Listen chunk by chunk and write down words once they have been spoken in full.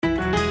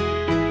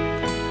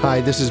Hi,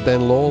 this is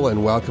Ben Lowell,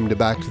 and welcome to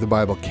Back to the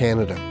Bible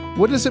Canada.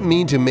 What does it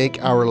mean to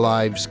make our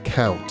lives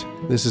count?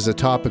 This is a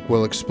topic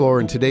we'll explore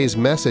in today's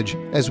message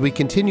as we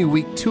continue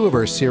week 2 of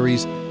our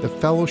series, The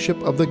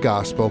Fellowship of the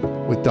Gospel,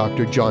 with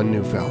Dr. John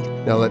Neufeld.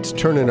 Now let's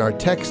turn in our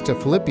text to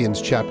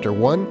Philippians chapter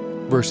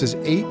 1, verses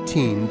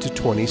 18 to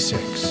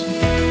 26.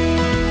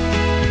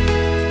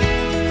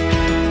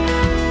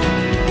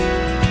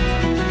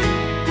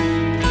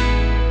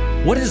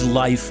 What is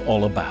life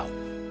all about?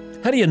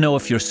 How do you know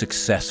if you're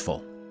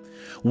successful?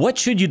 What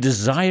should you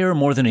desire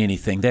more than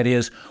anything? That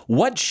is,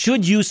 what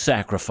should you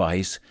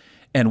sacrifice,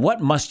 and what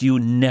must you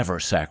never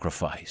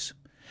sacrifice?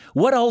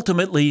 What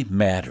ultimately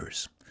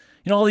matters?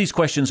 All these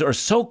questions are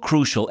so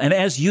crucial, and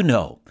as you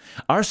know,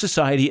 our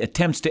society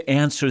attempts to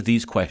answer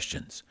these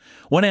questions.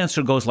 One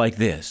answer goes like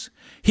this: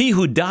 he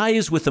who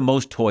dies with the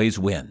most toys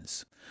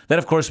wins. That,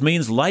 of course,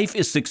 means life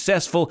is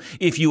successful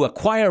if you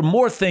acquire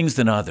more things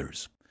than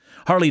others.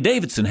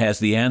 Harley-Davidson has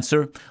the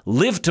answer: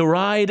 live to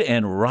ride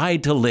and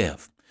ride to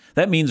live.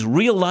 That means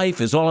real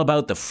life is all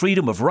about the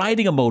freedom of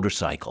riding a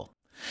motorcycle.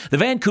 The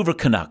Vancouver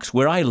Canucks,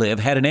 where I live,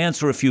 had an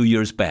answer a few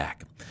years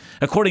back.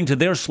 According to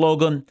their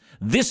slogan,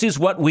 "This is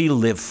what we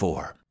live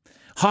for."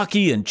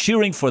 Hockey and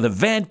cheering for the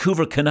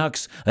Vancouver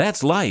Canucks,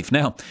 that's life.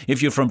 Now,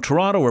 if you're from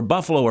Toronto or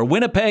Buffalo or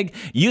Winnipeg,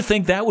 you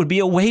think that would be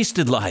a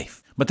wasted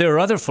life. But there are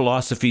other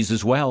philosophies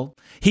as well.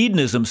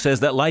 Hedonism says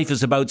that life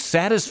is about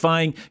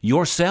satisfying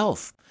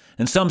yourself.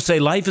 And some say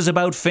life is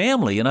about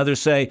family, and others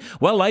say,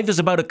 well, life is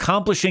about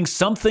accomplishing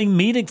something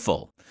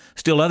meaningful.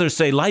 Still others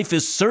say life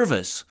is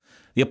service.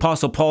 The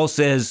Apostle Paul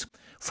says,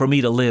 for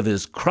me to live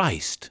is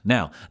Christ.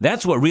 Now,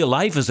 that's what real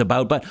life is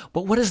about, but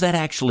what does that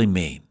actually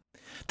mean?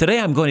 Today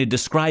I'm going to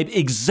describe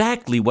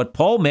exactly what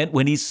Paul meant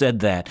when he said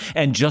that.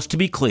 And just to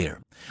be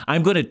clear,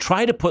 I'm going to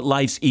try to put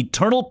life's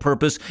eternal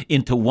purpose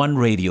into one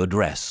radio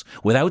address,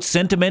 without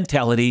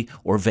sentimentality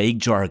or vague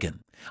jargon.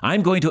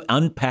 I'm going to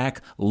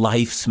unpack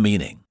life's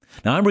meaning.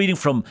 Now, I'm reading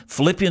from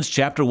Philippians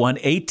chapter 1,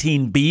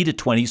 18b to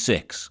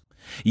 26.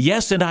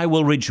 Yes, and I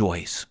will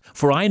rejoice,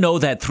 for I know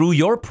that through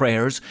your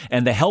prayers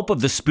and the help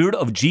of the Spirit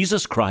of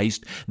Jesus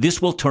Christ, this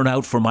will turn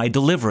out for my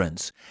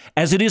deliverance,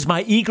 as it is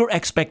my eager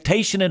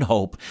expectation and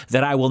hope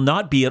that I will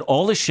not be at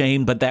all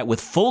ashamed, but that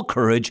with full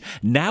courage,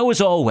 now as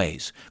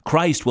always,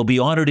 Christ will be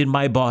honored in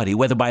my body,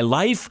 whether by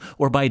life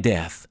or by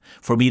death.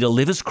 For me to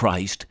live is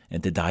Christ,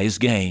 and to die is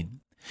gain.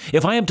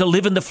 If I am to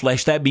live in the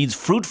flesh, that means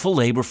fruitful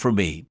labor for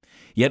me.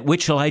 Yet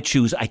which shall I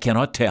choose? I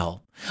cannot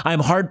tell. I am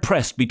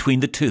hard-pressed between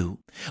the two.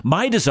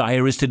 My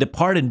desire is to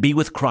depart and be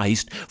with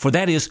Christ, for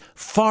that is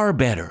far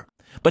better.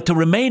 But to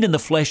remain in the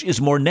flesh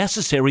is more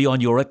necessary on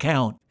your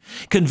account.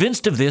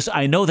 Convinced of this,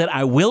 I know that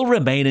I will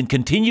remain and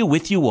continue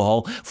with you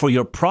all for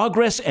your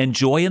progress and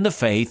joy in the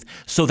faith,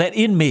 so that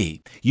in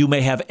me you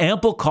may have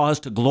ample cause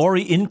to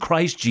glory in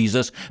Christ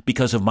Jesus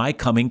because of my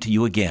coming to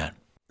you again.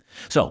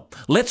 So,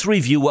 let's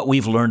review what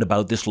we've learned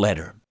about this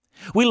letter.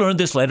 We learned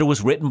this letter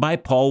was written by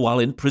Paul while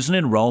in prison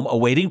in Rome,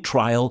 awaiting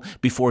trial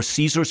before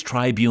Caesar's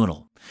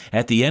tribunal.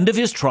 At the end of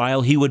his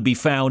trial, he would be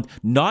found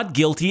not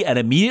guilty and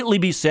immediately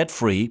be set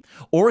free,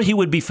 or he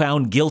would be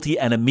found guilty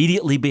and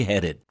immediately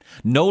beheaded.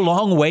 No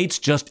long waits,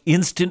 just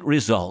instant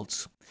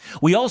results.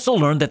 We also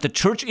learned that the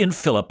church in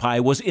Philippi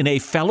was in a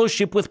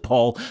fellowship with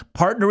Paul,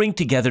 partnering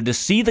together to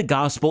see the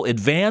gospel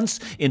advance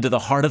into the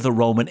heart of the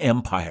Roman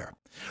Empire.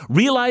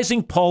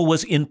 Realizing Paul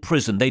was in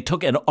prison, they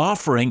took an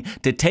offering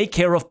to take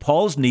care of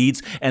Paul's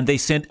needs, and they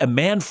sent a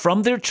man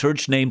from their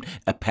church named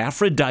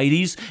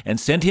Epaphroditus and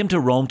sent him to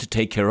Rome to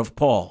take care of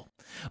Paul.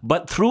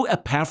 But through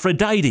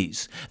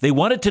Epaphroditus, they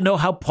wanted to know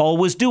how Paul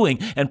was doing,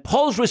 and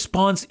Paul's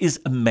response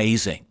is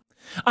amazing.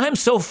 I'm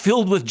so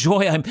filled with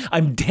joy,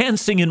 I'm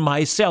dancing in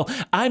my cell.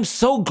 I'm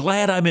so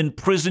glad I'm in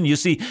prison. You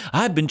see,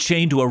 I've been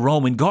chained to a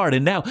Roman guard,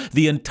 and now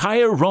the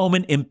entire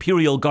Roman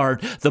Imperial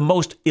Guard, the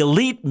most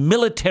elite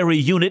military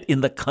unit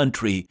in the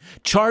country,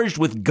 charged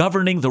with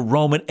governing the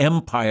Roman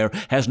Empire,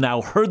 has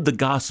now heard the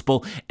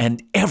gospel,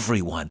 and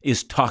everyone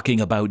is talking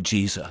about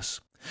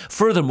Jesus.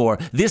 Furthermore,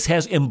 this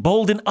has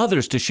emboldened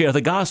others to share the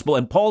gospel,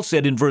 and Paul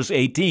said in verse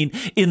 18,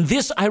 "In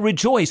this I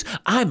rejoice,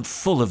 I'm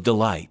full of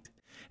delight."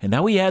 And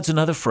now he adds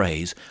another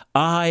phrase,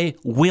 I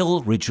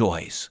will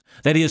rejoice.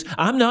 That is,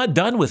 I'm not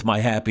done with my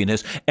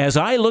happiness. As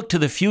I look to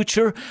the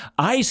future,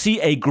 I see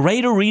a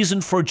greater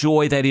reason for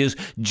joy that is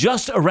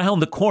just around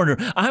the corner.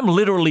 I'm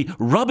literally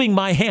rubbing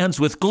my hands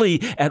with glee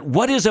at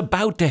what is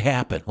about to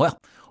happen. Well,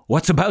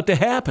 what's about to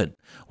happen?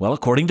 Well,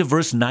 according to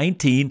verse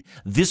 19,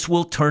 this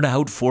will turn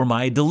out for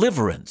my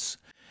deliverance.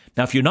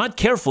 Now, if you're not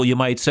careful, you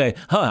might say,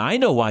 I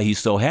know why he's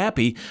so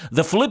happy.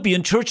 The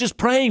Philippian church is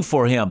praying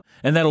for him.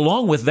 And that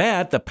along with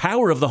that, the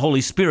power of the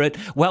Holy Spirit,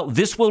 well,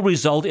 this will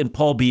result in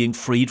Paul being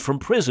freed from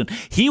prison.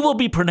 He will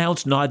be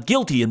pronounced not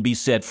guilty and be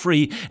set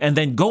free, and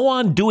then go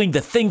on doing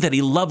the thing that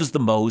he loves the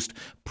most,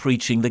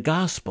 preaching the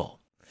gospel.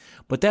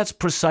 But that's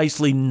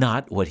precisely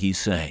not what he's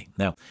saying.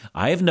 Now,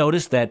 I have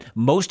noticed that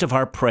most of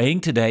our praying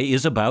today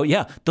is about,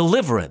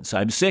 deliverance.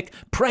 I'm sick,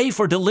 pray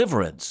for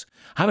deliverance.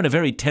 I'm in a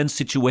very tense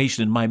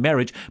situation in my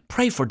marriage,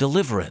 pray for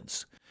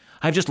deliverance.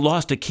 I've just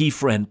lost a key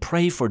friend,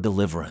 pray for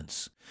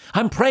deliverance.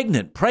 I'm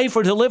pregnant. Pray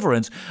for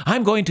deliverance.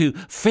 I'm going to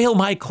fail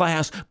my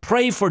class.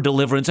 Pray for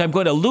deliverance. I'm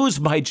going to lose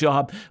my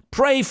job.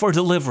 Pray for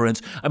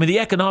deliverance. I mean, the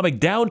economic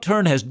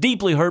downturn has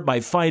deeply hurt my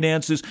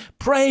finances.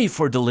 Pray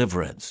for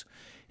deliverance.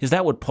 Is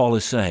that what Paul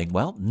is saying?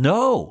 Well,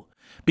 no,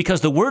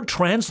 because the word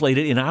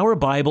translated in our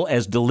Bible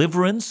as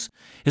deliverance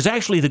is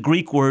actually the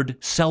Greek word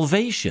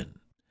salvation.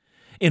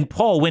 In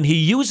Paul, when he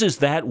uses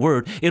that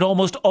word, it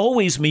almost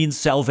always means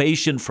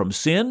salvation from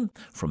sin,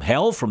 from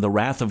hell, from the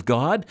wrath of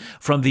God,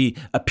 from the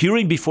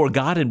appearing before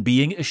God and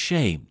being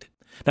ashamed.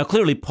 Now,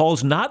 clearly,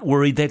 Paul's not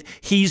worried that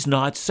he's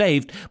not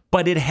saved,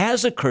 but it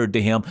has occurred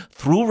to him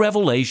through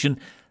revelation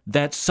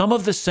that some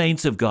of the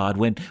saints of God,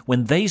 when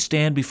they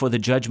stand before the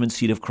judgment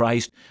seat of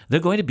Christ, they're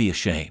going to be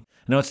ashamed.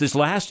 Now, it's this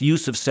last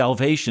use of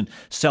salvation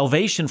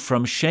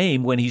from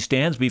shame when he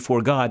stands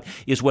before God,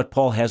 is what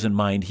Paul has in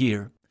mind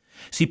here.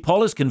 See,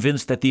 Paul is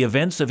convinced that the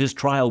events of his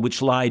trial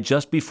which lie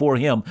just before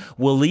him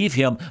will leave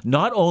him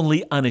not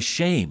only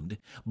unashamed,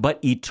 but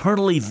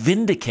eternally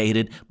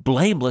vindicated,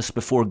 blameless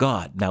before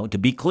God. Now, to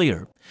be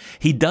clear,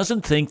 he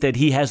doesn't think that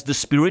he has the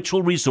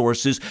spiritual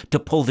resources to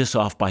pull this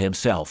off by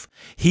himself.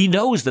 He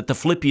knows that the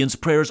Philippians'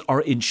 prayers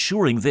are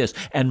ensuring this,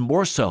 and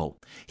more so,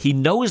 he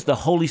knows the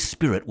Holy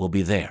Spirit will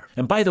be there.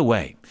 And by the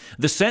way,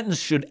 the sentence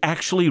should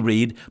actually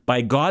read,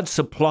 by God's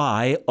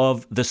supply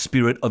of the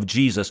Spirit of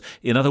Jesus.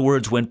 In other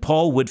words, when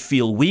Paul would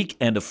feel weak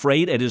and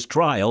afraid at his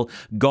trial,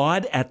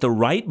 God at the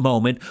right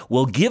moment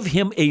will give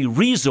him a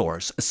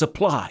resource, a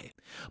supply.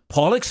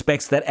 Paul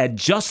expects that at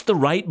just the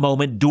right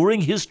moment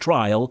during his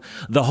trial,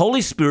 the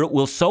Holy Spirit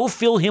will so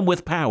fill him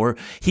with power,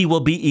 he will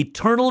be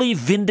eternally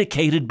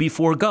vindicated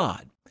before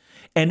God.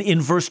 And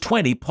in verse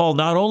 20, Paul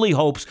not only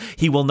hopes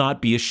he will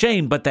not be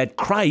ashamed, but that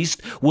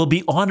Christ will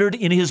be honored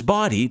in his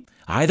body,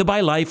 either by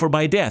life or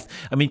by death.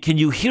 I mean, can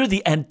you hear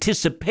the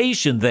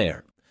anticipation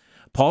there?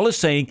 Paul is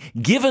saying,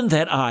 given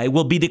that I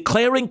will be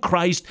declaring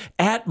Christ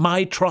at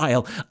my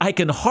trial, I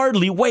can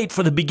hardly wait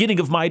for the beginning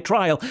of my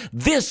trial.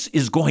 This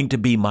is going to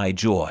be my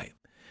joy.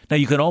 Now,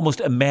 you can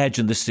almost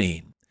imagine the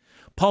scene.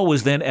 Paul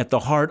was then at the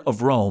heart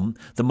of Rome,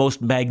 the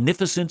most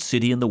magnificent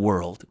city in the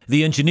world.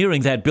 The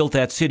engineering that built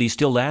that city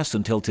still lasts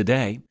until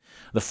today.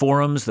 The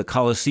Forums, the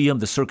Colosseum,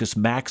 the Circus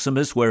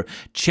Maximus, where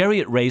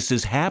chariot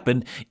races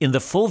happened in the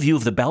full view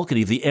of the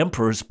balcony of the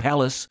emperor's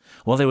palace.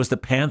 Well, there was the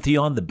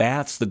Pantheon, the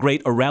baths, the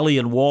great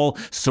Aurelian Wall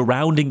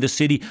surrounding the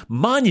city,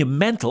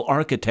 monumental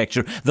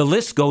architecture. The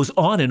list goes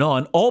on,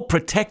 all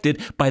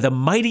protected by the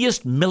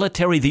mightiest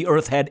military the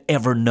earth had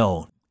ever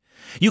known.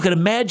 You can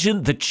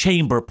imagine the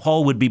chamber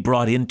Paul would be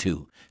brought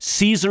into,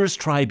 Caesar's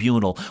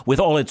tribunal, with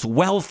all its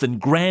wealth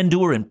and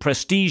grandeur and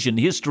prestige and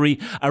history,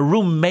 a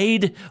room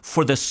made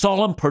for the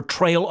solemn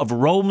portrayal of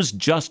Rome's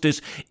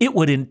justice. It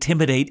would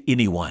intimidate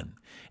anyone.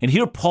 And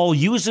here Paul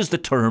uses the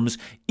terms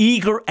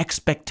eager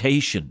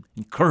expectation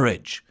and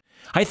courage.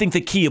 I think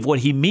the key of what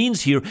he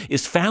means here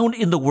is found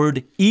in the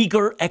word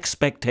eager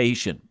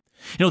expectation.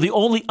 You know, the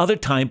only other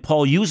time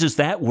Paul uses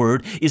that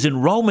word is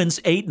in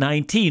Romans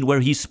 8:19, where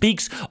he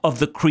speaks of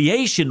the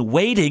creation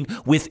waiting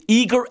with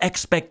eager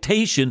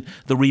expectation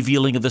the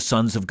revealing of the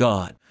sons of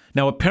God.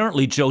 Now,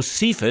 apparently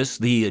Josephus,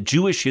 the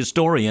Jewish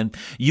historian,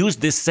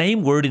 used this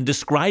same word in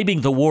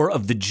describing the war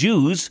of the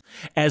Jews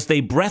as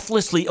they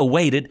breathlessly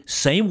awaited,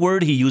 same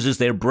word he uses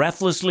there,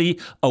 breathlessly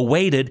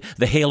awaited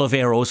the hail of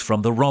arrows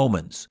from the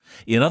Romans.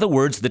 In other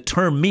words, the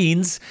term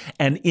means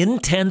an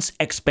intense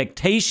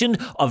expectation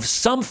of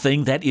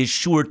something that is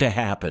sure to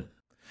happen.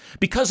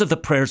 Because of the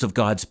prayers of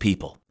God's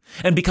people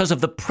and because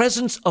of the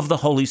presence of the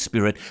Holy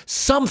Spirit,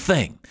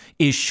 something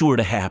is sure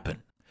to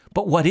happen.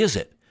 But what is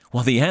it?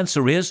 Well, the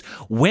answer is,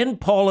 when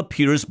Paul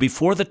appears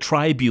before the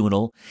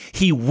tribunal,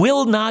 he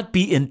will not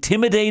be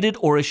intimidated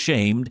or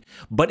ashamed,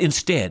 but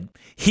instead,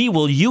 he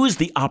will use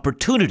the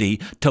opportunity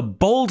to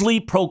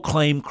boldly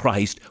proclaim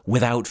Christ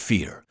without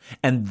fear.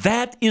 And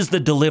that is the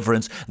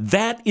deliverance.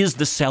 That is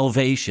the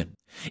salvation.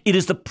 It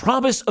is the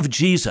promise of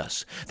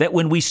Jesus that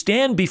when we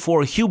stand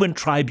before human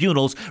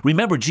tribunals,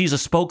 remember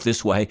Jesus spoke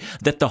this way,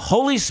 that the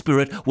Holy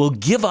Spirit will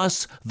give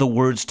us the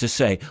words to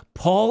say.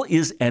 Paul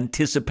is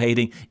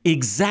anticipating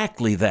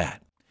exactly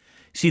that.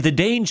 See, the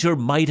danger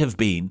might have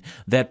been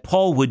that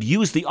Paul would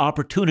use the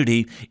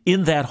opportunity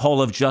in that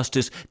hall of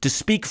justice to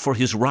speak for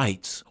his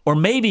rights. Or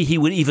maybe he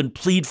would even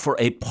plead for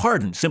a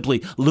pardon,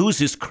 simply lose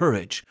his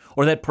courage.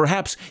 Or that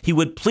perhaps he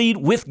would plead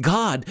with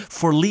God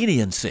for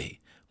leniency.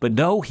 But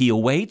no, he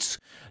awaits,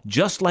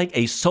 just like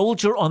a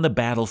soldier on the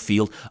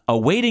battlefield,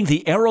 awaiting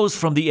the arrows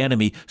from the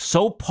enemy,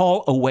 so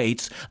Paul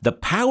awaits the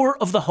power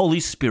of the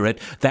Holy Spirit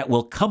that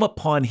will come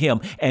upon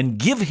him and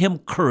give him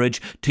courage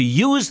to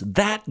use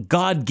that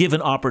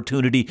God-given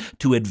opportunity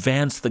to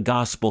advance the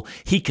gospel.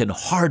 He can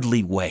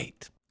hardly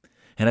wait.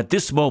 And at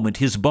this moment,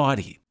 his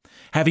body,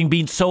 having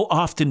been so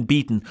often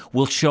beaten,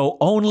 will show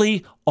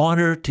only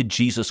honor to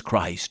Jesus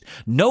Christ.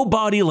 No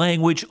body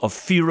language of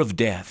fear of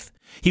death.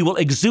 He will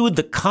exude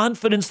the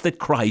confidence that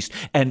Christ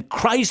and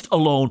Christ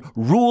alone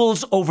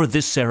rules over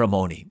this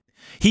ceremony.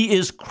 He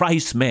is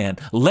Christ's man,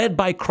 led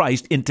by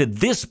Christ into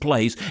this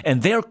place,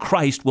 and there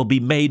Christ will be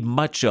made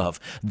much of.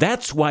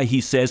 That's why he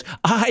says,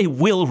 I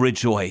will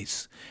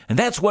rejoice. And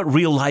that's what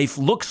real life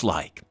looks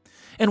like.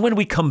 And when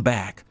we come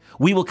back,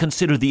 we will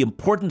consider the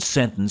important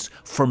sentence,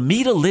 "For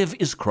me to live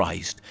is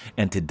Christ,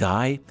 and to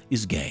die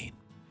is gain."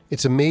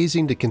 It's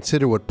amazing to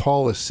consider what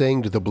Paul is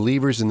saying to the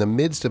believers in the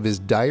midst of his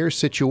dire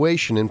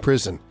situation in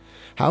prison.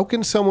 How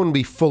can someone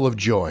be full of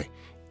joy,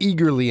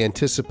 eagerly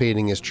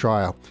anticipating his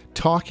trial,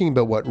 talking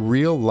about what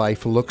real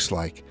life looks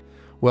like?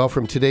 Well,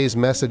 from today's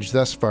message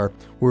thus far,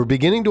 we're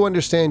beginning to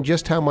understand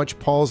just how much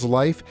Paul's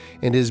life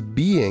and his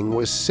being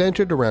was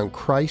centered around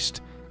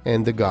Christ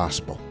and the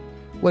gospel.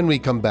 When we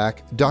come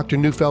back, Dr.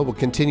 Neufeld will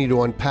continue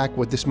to unpack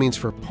what this means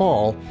for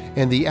Paul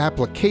and the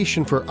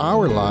application for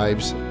our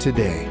lives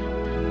today.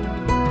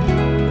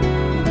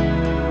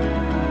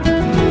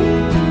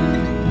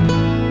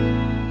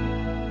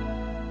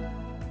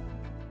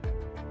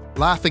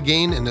 Laugh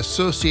Again, an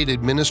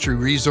associated ministry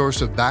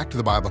resource of Back to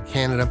the Bible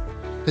Canada,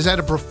 has had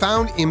a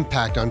profound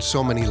impact on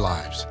so many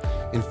lives.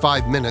 In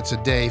 5 minutes a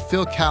day,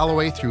 Phil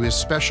Callaway, through his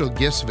special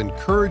gifts of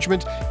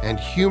encouragement and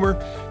humor,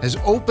 has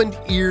opened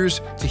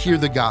ears to hear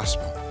the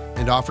gospel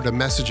and offered a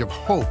message of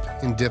hope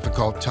in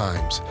difficult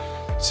times.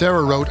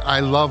 Sarah wrote,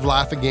 "I love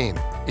Laugh Again.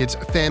 It's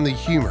family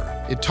humor.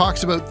 It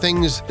talks about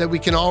things that we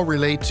can all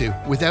relate to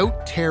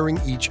without tearing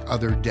each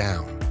other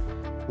down."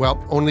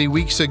 Well, only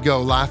weeks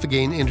ago, Laugh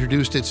Again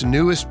introduced its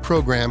newest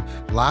program,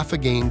 Laugh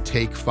Again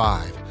Take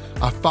 5.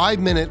 A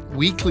 5-minute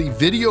weekly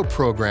video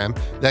program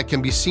that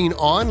can be seen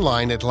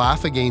online at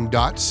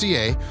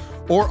laughagain.ca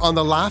or on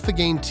the Laugh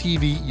Again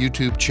TV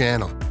YouTube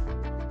channel.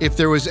 If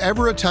there was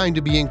ever a time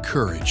to be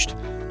encouraged,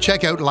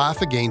 check out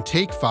Laugh Again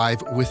Take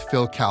 5 with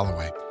Phil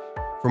Callaway.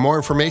 For more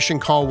information,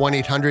 call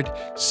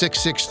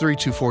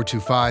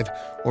 1-800-663-2425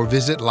 or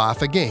visit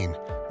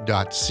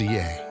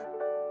laughagain.ca.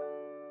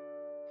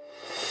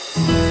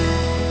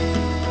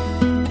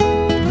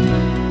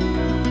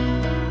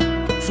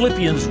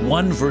 Philippians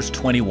 1 verse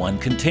 21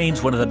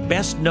 contains one of the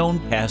best-known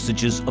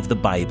passages of the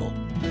Bible,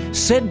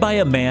 said by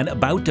a man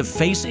about to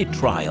face a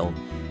trial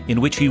in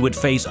which he would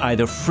face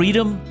either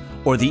freedom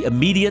or the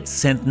immediate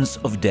sentence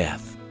of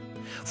death.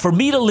 "For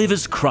me to live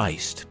is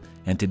Christ,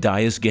 and to die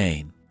is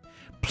gain."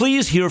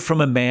 Please hear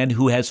from a man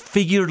who has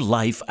figured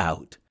life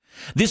out.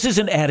 This is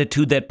an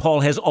attitude that Paul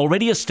has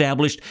already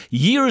established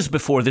years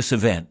before this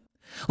event.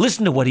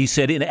 Listen to what he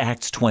said in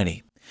Acts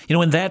 20.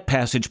 In that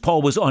passage,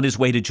 Paul was on his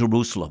way to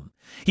Jerusalem.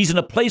 He's in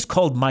a place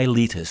called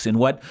Miletus, in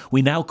what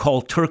we now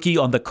call Turkey,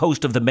 on the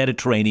coast of the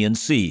Mediterranean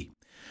Sea.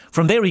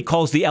 From there, he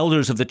calls the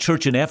elders of the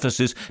church in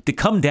Ephesus to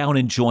come down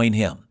and join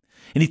him.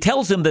 And he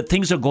tells them that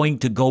things are going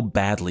to go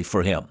badly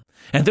for him.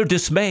 And they're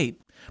dismayed.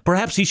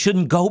 Perhaps he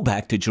shouldn't go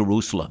back to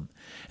Jerusalem.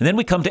 And then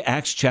we come to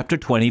Acts chapter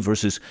 20,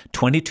 verses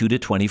 22 to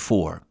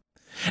 24.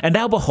 "And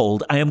now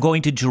behold, I am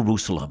going to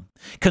Jerusalem,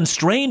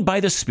 constrained by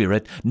the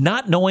Spirit,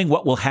 not knowing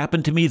what will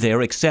happen to me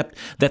there, except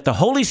that the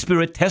Holy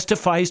Spirit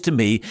testifies to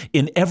me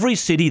in every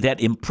city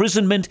that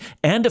imprisonment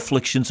and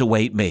afflictions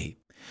await me.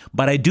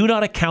 But I do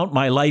not account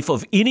my life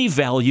of any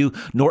value,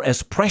 nor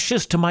as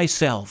precious to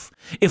myself,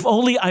 if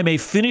only I may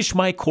finish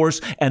my course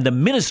and the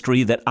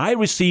ministry that I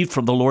received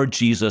from the Lord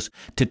Jesus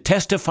to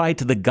testify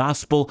to the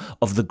gospel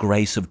of the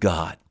grace of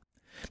God."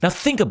 Now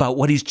think about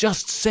what he's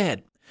just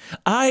said.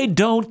 I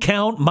don't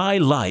count my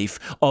life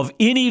of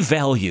any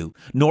value,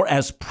 nor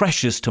as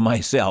precious to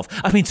myself.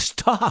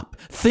 Stop.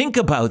 Think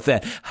about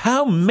that.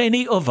 How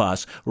many of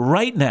us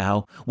right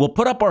now will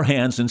put up our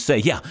hands and say,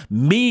 yeah,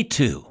 me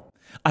too.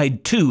 I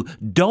too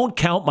don't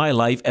count my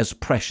life as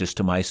precious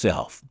to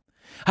myself.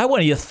 I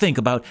want you to think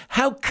about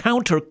how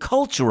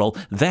countercultural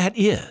that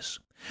is.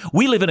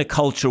 We live in a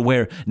culture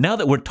where, now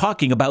that we're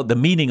talking about the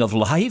meaning of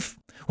life,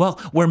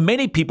 where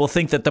many people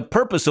think that the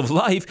purpose of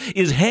life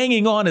is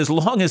hanging on as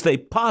long as they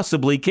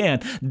possibly can,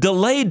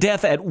 delay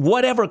death at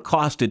whatever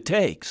cost it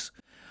takes.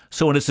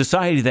 So in a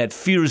society that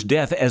fears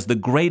death as the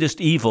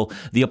greatest evil,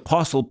 the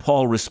Apostle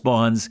Paul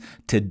responds,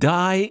 "To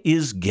die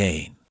is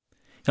gain."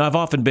 Now, I've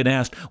often been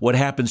asked what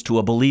happens to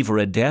a believer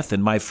at death,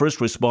 and my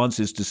first response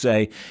is to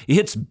say,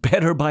 it's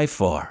better by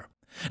far.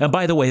 And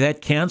by the way,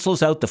 that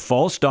cancels out the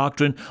false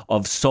doctrine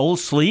of soul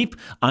sleep,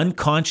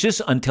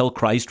 unconscious until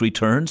Christ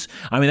returns.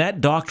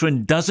 That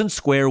doctrine doesn't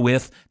square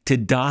with "to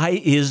die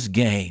is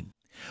gain."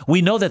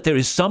 We know that there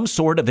is some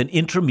sort of an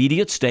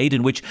intermediate state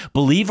in which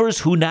believers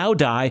who now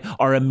die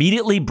are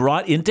immediately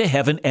brought into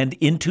heaven and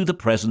into the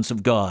presence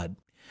of God.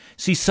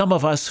 See, some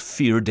of us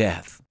fear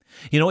death.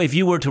 If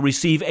you were to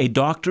receive a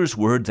doctor's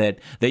word that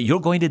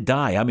you're going to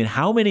die,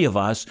 how many of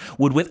us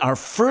would with our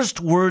first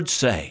word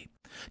say,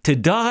 "To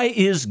die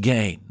is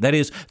gain"? That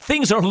is,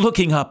 things are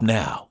looking up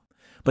now.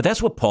 But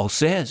that's what Paul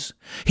says.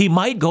 He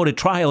might go to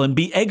trial and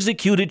be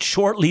executed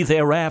shortly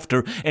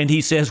thereafter, and he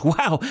says,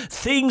 wow,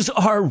 things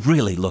are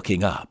really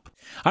looking up.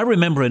 I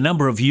remember a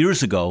number of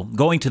years ago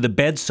going to the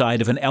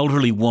bedside of an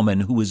elderly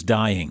woman who was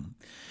dying.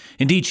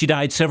 Indeed, she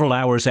died several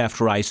hours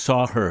after I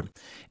saw her.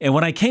 And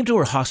when I came to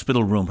her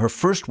hospital room, her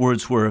first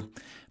words were,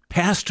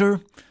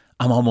 "Pastor,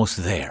 I'm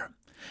almost there."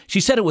 She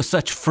said it with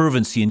such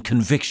fervency and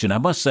conviction. I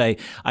must say,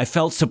 I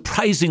felt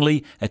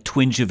surprisingly a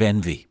twinge of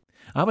envy.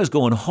 I was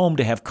going home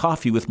to have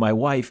coffee with my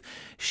wife.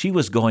 She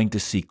was going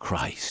to see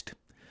Christ.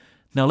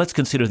 Now let's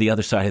consider the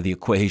other side of the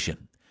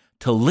equation.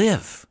 To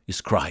live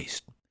is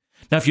Christ.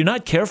 Now, if you're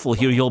not careful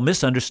here, you'll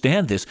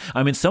misunderstand this.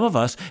 I mean, some of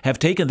us have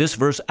taken this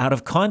verse out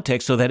of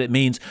context so that it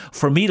means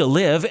for me to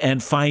live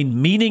and find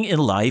meaning in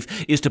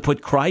life is to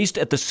put Christ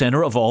at the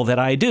center of all that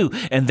I do,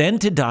 and then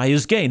to die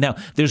is gain. Now,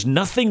 there's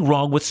nothing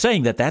wrong with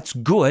saying that. That's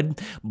good,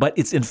 but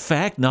it's in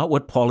fact not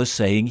what Paul is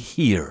saying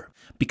here.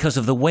 Because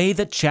of the way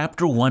that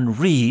chapter 1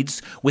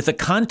 reads, with the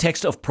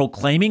context of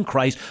proclaiming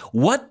Christ,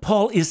 what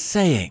Paul is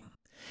saying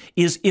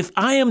is if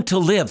I am to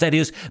live, that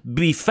is,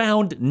 be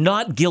found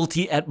not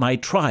guilty at my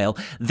trial,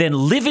 then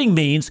living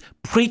means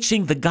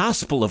preaching the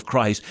gospel of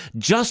Christ,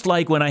 just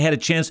like when I had a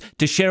chance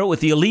to share it with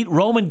the elite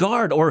Roman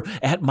guard or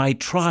at my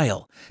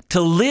trial.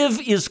 To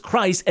live is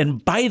Christ,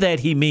 and by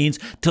that he means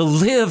to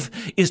live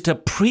is to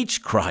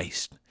preach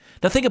Christ.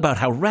 Now think about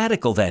how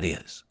radical that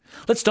is.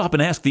 Let's stop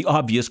and ask the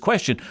obvious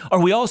question. Are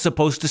we all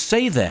supposed to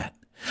say that?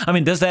 I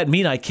mean, does that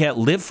mean I can't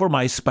live for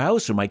my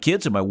spouse or my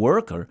kids or my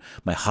work or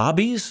my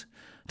hobbies?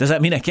 Does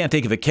that mean I can't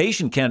take a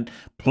vacation, can't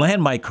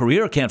plan my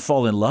career, can't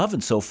fall in love,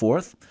 and so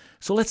forth?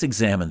 So let's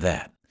examine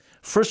that.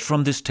 First,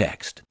 from this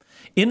text.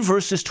 In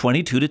verses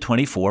 22 to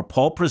 24,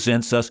 Paul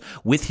presents us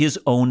with his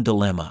own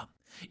dilemma.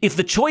 If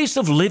the choice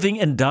of living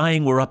and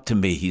dying were up to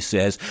me, he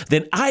says,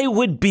 then I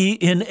would be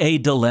in a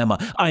dilemma.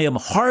 I am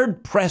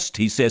hard pressed,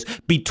 he says,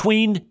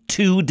 between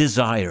two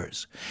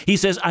desires. He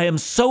says, I am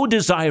so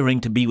desiring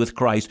to be with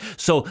Christ,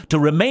 so to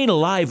remain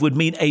alive would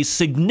mean a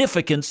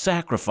significant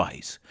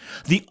sacrifice.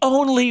 The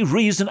only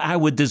reason I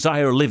would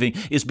desire living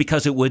is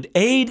because it would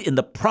aid in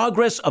the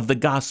progress of the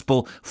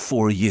gospel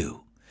for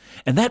you.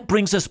 And that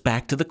brings us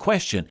back to the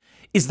question,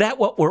 is that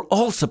what we're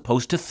all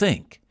supposed to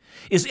think?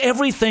 Is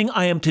everything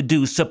I am to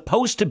do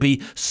supposed to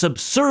be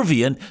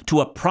subservient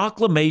to a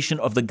proclamation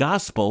of the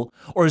gospel,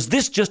 or is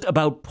this just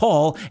about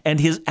Paul and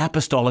his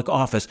apostolic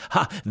office?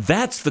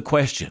 That's the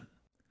question.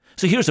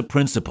 So here's a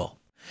principle.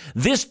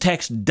 This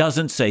text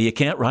doesn't say you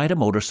can't ride a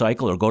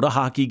motorcycle or go to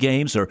hockey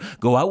games or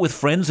go out with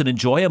friends and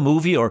enjoy a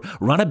movie or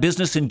run a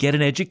business and get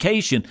an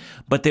education,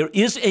 but there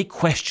is a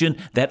question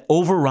that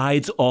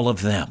overrides all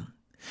of them.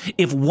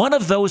 If one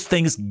of those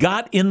things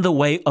got in the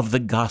way of the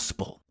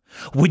gospel,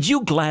 would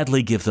you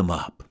gladly give them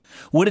up?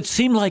 Would it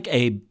seem like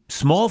a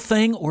small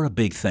thing or a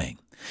big thing?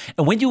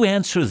 And when you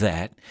answer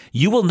that,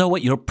 you will know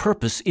what your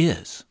purpose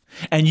is.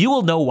 And you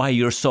will know why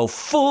you're so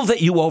full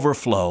that you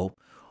overflow,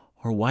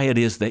 or why it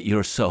is that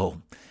you're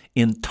so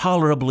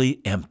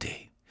intolerably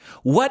empty.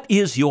 What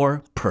is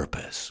your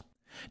purpose?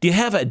 Do you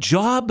have a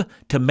job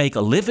to make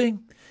a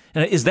living?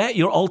 And is that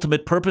your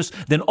ultimate purpose?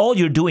 Then all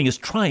you're doing is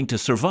trying to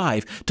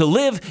survive. To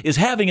live is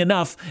having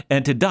enough,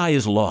 and to die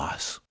is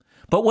loss.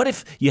 But what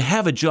if you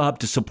have a job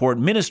to support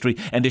ministry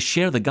and to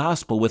share the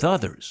gospel with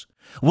others?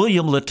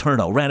 William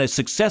Letourneau ran a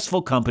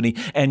successful company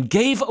and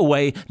gave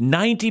away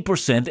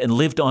 90% and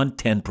lived on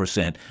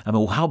 10%. I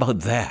mean, how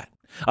about that?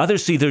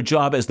 Others see their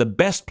job as the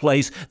best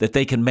place that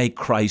they can make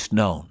Christ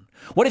known.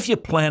 What if you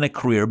plan a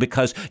career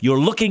because you're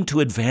looking to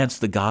advance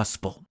the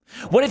gospel?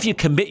 What if you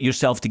commit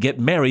yourself to get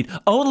married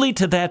only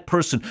to that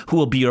person who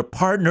will be your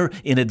partner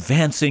in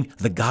advancing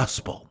the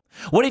gospel?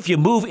 What if you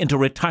move into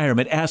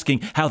retirement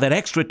asking how that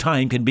extra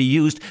time can be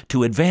used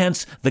to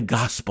advance the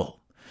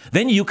gospel?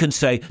 Then you can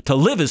say, to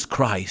live is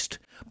Christ,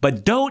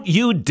 but don't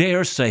you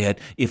dare say it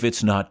if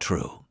it's not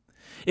true.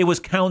 It was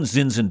Count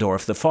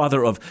Zinzendorf, the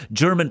father of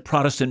German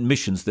Protestant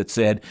missions, that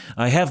said,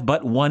 I have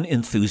but one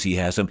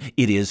enthusiasm.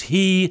 It is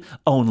he,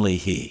 only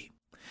he.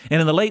 And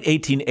in the late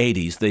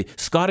 1880s, the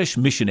Scottish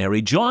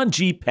missionary John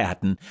G.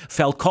 Paton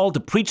felt called to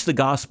preach the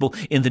gospel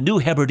in the New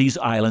Hebrides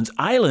Islands,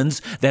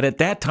 islands that at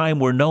that time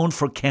were known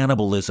for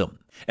cannibalism.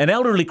 An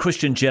elderly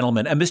Christian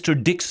gentleman, a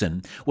Mr.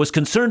 Dixon, was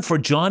concerned for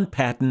John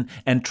Paton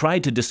and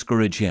tried to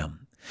discourage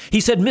him.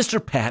 He said,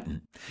 Mr.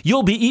 Paton,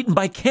 you'll be eaten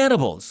by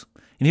cannibals.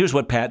 And here's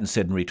what Paton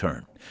said in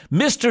return.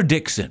 Mr.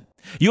 Dixon,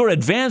 you're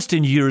advanced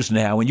in years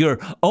now, and your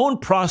own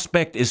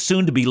prospect is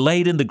soon to be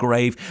laid in the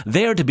grave,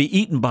 there to be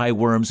eaten by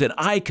worms, and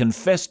I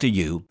confess to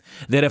you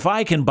that if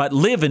I can but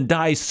live and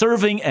die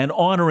serving and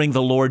honoring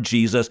the Lord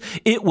Jesus,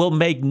 it will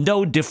make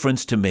no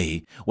difference to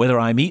me whether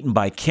I'm eaten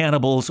by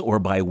cannibals or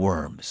by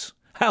worms.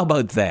 How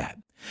about that?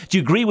 Do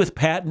you agree with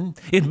Paton?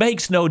 It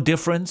makes no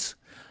difference.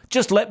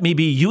 Just let me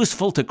be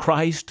useful to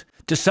Christ.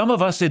 To some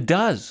of us it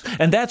does,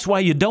 and that's why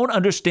you don't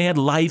understand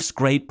life's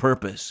great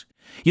purpose.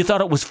 You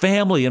thought it was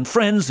family and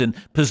friends and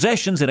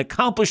possessions and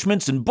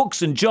accomplishments and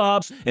books and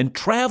jobs and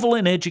travel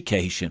and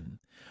education.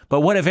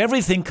 But what if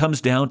everything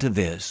comes down to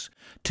this,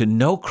 to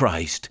know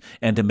Christ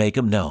and to make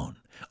him known?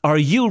 Are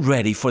you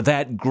ready for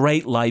that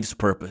great life's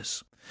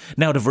purpose?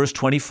 Now to verse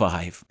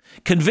 25.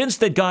 Convinced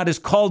that God has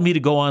called me to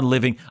go on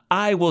living,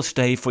 I will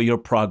stay for your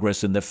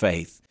progress in the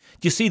faith.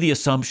 Do you see the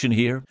assumption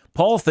here?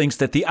 Paul thinks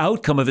that the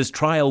outcome of his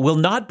trial will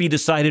not be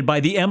decided by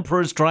the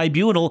emperor's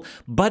tribunal,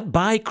 but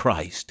by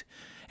Christ.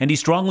 And he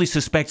strongly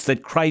suspects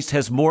that Christ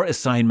has more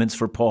assignments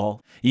for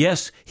Paul.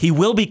 Yes, he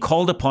will be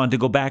called upon to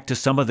go back to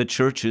some of the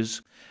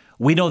churches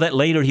We know that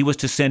later he was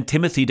to send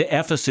Timothy to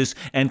Ephesus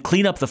and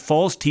clean up the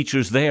false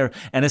teachers there,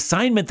 an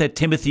assignment that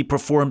Timothy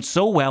performed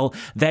so well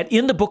that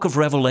in the book of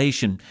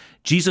Revelation,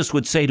 Jesus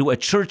would say to a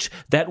church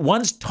that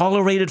once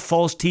tolerated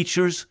false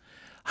teachers,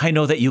 I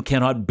know that you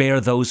cannot bear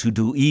those who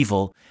do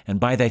evil, and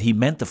by that he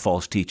meant the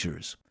false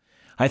teachers.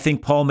 I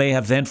think Paul may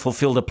have then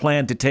fulfilled a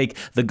plan to take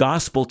the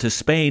gospel to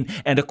Spain,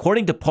 and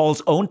according to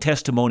Paul's own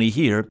testimony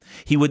here,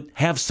 he would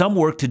have some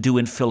work to do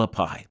in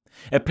Philippi.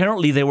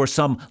 Apparently, there were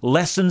some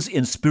lessons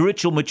in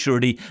spiritual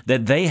maturity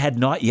that they had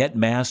not yet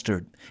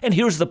mastered. And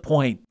here's the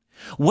point.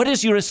 What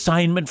is your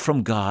assignment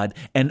from God,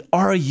 and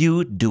are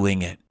you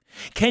doing it?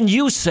 Can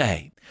you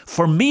say,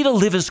 for me to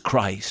live is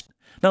Christ?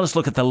 Now let's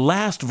look at the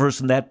last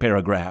verse in that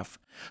paragraph.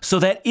 So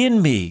that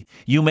in me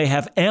you may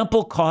have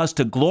ample cause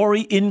to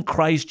glory in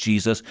Christ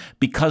Jesus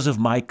because of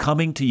my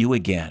coming to you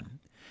again.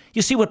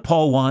 You see what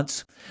Paul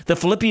wants? The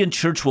Philippian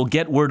church will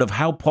get word of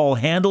how Paul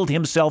handled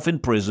himself in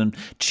prison,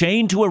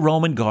 chained to a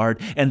Roman guard,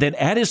 and then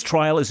at his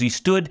trial as he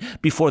stood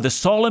before the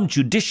solemn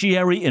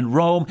judiciary in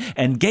Rome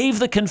and gave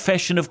the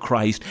confession of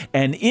Christ,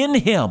 and in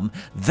him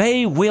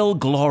they will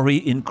glory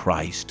in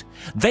Christ.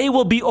 They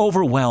will be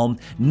overwhelmed,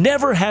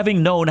 never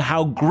having known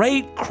how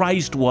great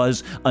Christ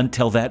was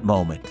until that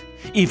moment.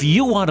 If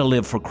you want to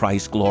live for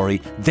Christ's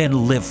glory,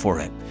 then live for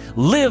it.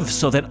 Live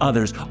so that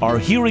others are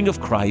hearing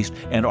of Christ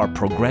and are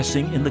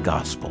progressing in the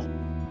gospel.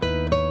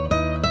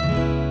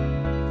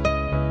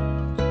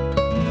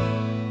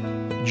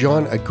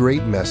 John, a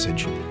great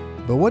message.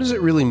 But what does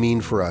it really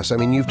mean for us? I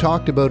mean, you've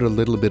talked about it a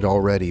little bit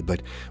already,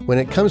 but when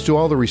it comes to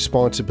all the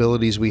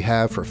responsibilities we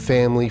have for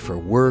family, for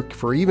work,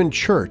 for even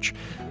church,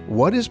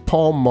 what is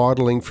Paul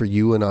modeling for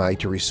you and I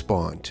to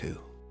respond to?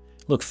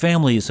 Look,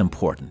 family is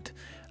important.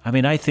 I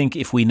mean, I think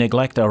if we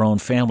neglect our own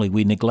family,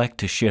 we neglect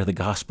to share the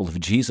gospel of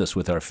Jesus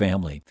with our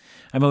family.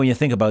 I mean, when you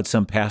think about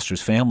some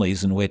pastors'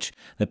 families in which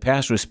the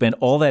pastor has spent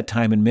all that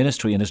time in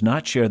ministry and has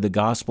not shared the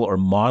gospel or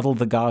modeled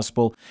the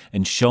gospel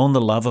and shown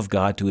the love of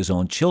God to his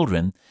own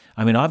children,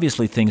 I mean,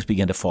 obviously things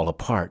begin to fall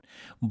apart.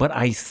 But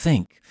I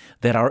think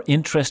that our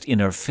interest in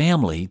our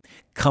family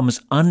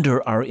comes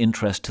under our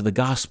interest to the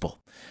gospel,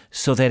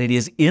 so that it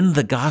is in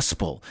the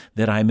gospel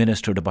that I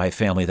minister to my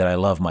family, that I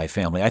love my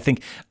family. I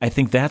think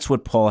that's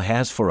what Paul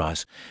has for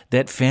us,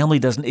 that family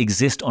doesn't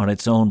exist on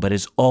its own, but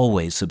is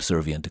always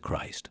subservient to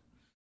Christ.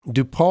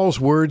 Do Paul's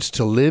words,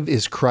 to live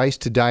is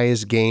Christ, to die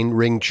is gain,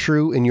 ring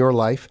true in your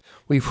life?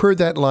 We've heard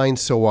that line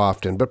so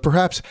often, but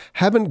perhaps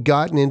haven't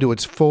gotten into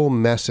its full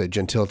message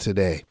until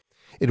today.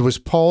 It was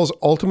Paul's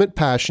ultimate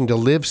passion to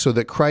live so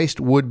that Christ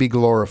would be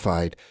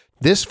glorified.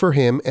 This for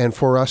him and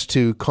for us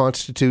too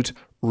constitutes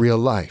real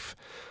life.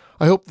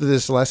 I hope that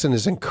this lesson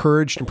has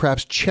encouraged and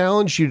perhaps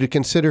challenged you to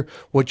consider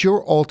what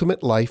your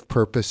ultimate life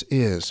purpose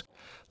is.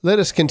 Let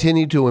us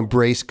continue to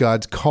embrace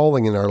God's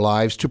calling in our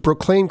lives to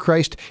proclaim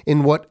Christ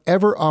in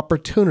whatever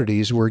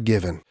opportunities we're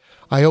given.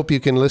 I hope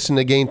you can listen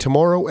again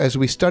tomorrow as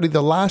we study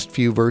the last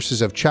few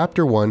verses of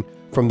chapter 1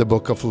 from the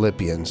book of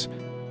Philippians.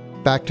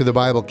 Back to the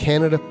Bible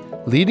Canada,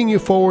 leading you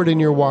forward in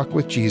your walk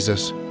with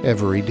Jesus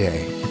every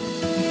day.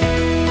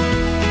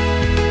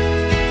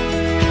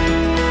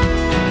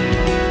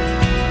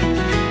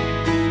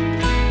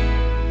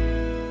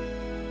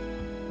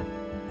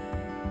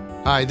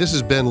 Hi, this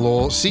is Ben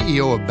Lowell,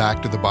 CEO of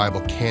Back to the Bible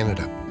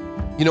Canada.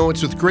 You know,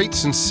 it's with great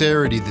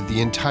sincerity that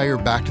the entire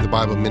Back to the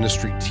Bible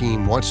ministry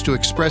team wants to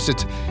express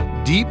its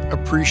deep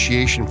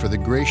appreciation for the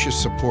gracious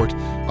support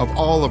of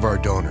all of our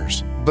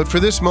donors. But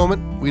for this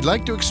moment, we'd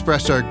like to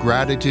express our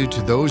gratitude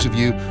to those of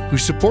you who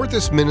support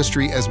this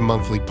ministry as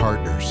monthly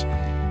partners.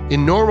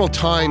 In normal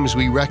times,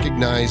 we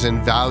recognize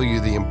and value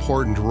the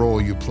important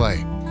role you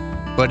play.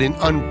 But in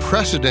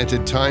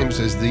unprecedented times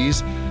as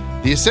these,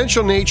 the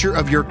essential nature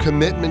of your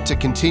commitment to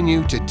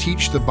continue to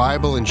teach the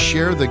Bible and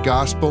share the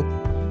gospel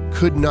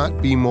could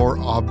not be more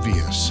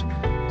obvious.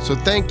 So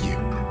thank you.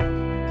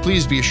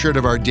 Please be assured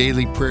of our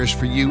daily prayers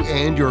for you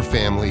and your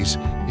families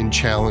in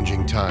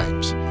challenging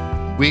times.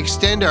 We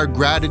extend our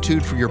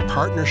gratitude for your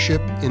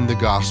partnership in the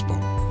gospel.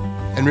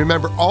 And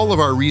remember, all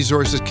of our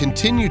resources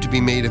continue to be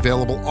made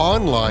available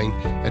online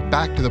at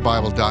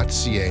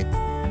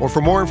backtothebible.ca. Or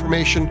for more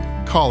information,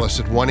 call us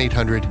at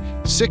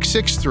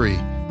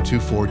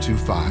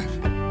 1-800-663-2425.